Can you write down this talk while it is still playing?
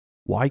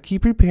Why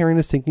keep repairing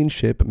a sinking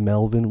ship?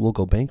 Melvin will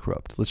go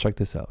bankrupt. Let's check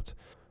this out.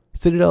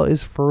 Citadel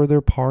is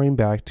further paring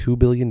back $2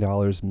 billion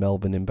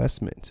Melvin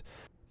investment.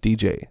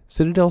 DJ,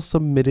 Citadel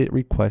submitted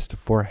request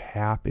for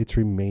half its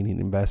remaining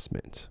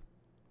investment.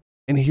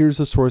 And here's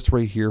a source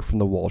right here from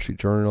the Wall Street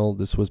Journal.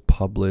 This was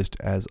published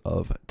as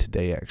of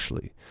today,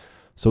 actually.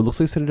 So it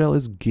looks like Citadel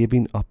is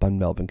giving up on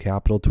Melvin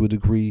Capital to a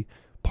degree,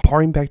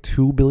 paring back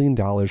 $2 billion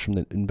from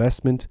the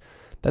investment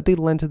that they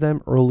lent to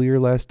them earlier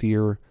last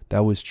year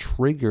that was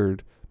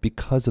triggered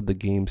because of the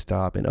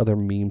GameStop and other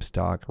meme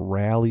stock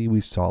rally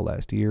we saw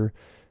last year.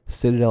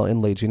 Citadel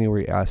in late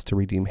January asked to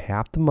redeem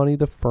half the money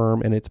the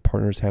firm and its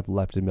partners have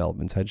left in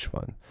Melvin's hedge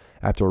fund,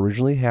 after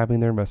originally having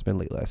their investment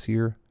late last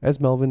year, as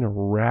Melvin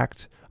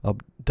racked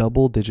up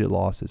double-digit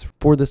losses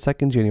for the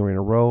second January in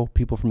a row,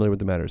 people familiar with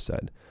the matter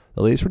said.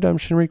 The latest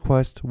redemption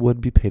request would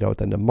be paid out at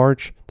the end of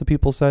March, the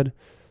people said.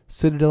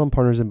 Citadel and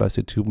partners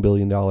invested $2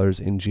 billion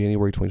in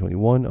January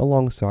 2021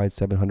 alongside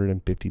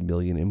 $750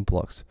 million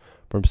influx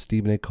from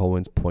Stephen A.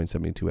 Cohen's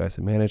Point72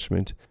 Asset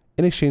Management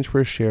in exchange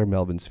for a share of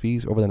Melvin's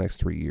fees over the next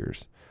 3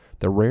 years.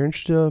 The rare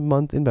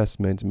inch-a-month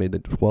investment made the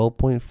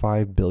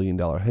 $12.5 billion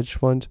hedge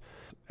fund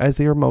as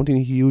they are mounting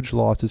huge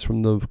losses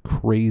from the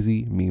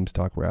crazy meme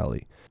stock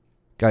rally.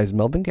 Guys,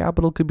 Melvin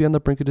Capital could be on the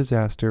brink of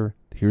disaster.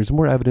 Here's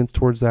more evidence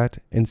towards that,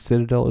 and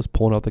Citadel is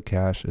pulling out the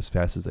cash as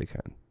fast as they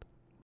can.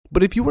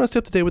 But if you want to stay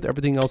up to date with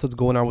everything else that's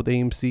going on with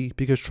AMC,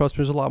 because trust me,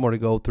 there's a lot more to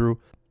go through,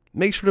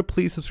 make sure to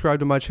please subscribe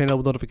to my channel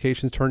with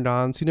notifications turned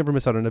on so you never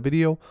miss out on a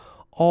video.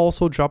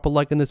 Also, drop a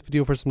like in this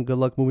video for some good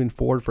luck moving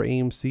forward for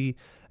AMC.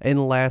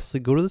 And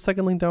lastly, go to the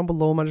second link down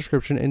below in my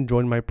description and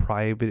join my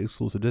private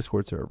exclusive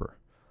Discord server.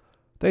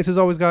 Thanks as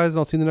always, guys, and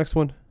I'll see you in the next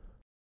one.